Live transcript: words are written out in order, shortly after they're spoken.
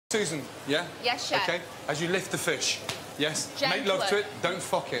Susan, yeah? Yes, chef. Okay, as you lift the fish, yes? Gently. Make love to it, don't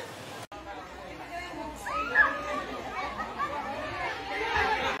fuck it.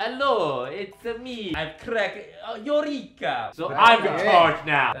 Hello, it's me. I'm Craig Eureka. So I'm in charge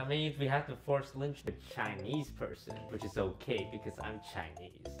now. That means we have to force lynch the Chinese person, which is okay because I'm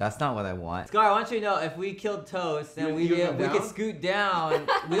Chinese. That's not what I want. Scar, I want you to know if we killed Toast, then we could scoot down.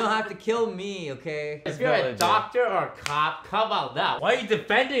 We don't have to kill me, okay? If you're a doctor or a cop, how about that? Why are you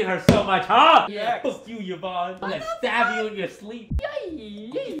defending her so much, huh? Yeah, fuck you, Yvonne. I'm gonna stab you in your sleep.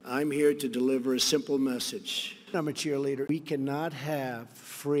 I'm here to deliver a simple message. I'm a cheerleader. We cannot have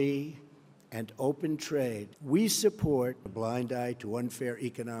free and open trade. We support a blind eye to unfair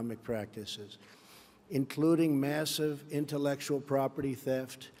economic practices, including massive intellectual property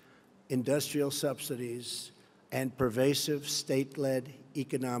theft, industrial subsidies, and pervasive state-led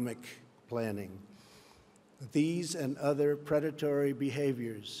economic planning. These and other predatory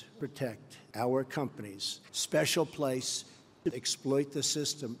behaviors protect our companies' special place to exploit the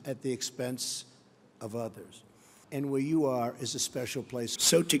system at the expense of others. And where you are is a special place.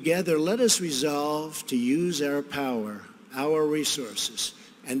 So together, let us resolve to use our power, our resources,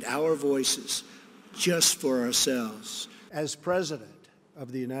 and our voices just for ourselves. As President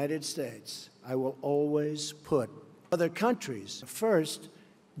of the United States, I will always put other countries first,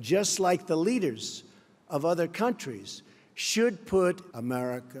 just like the leaders of other countries should put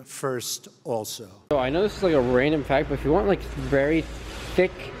America first also. So I know this is like a random fact, but if you want like very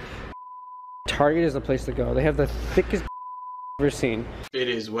thick, Target is the place to go. They have the thickest I've ever seen. It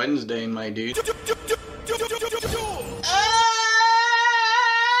is Wednesday, my dude.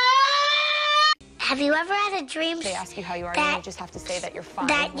 Have you ever had a dream? They ask you how you are, and you just have to say that you're fine.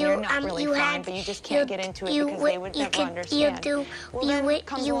 That you're not really fine, but you just can't get into it because they would never understand. You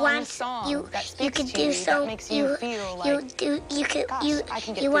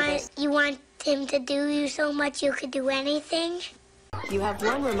want him to do you so much you could do anything. You have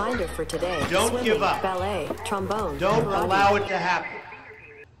one reminder for today. Don't give up. Ballet, trombone. Don't allow it to happen.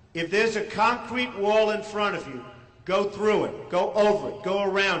 If there's a concrete wall in front of you, go through it, go over it, go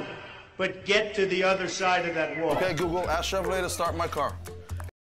around it, but get to the other side of that wall. Okay, Google, ask Chevrolet to start my car.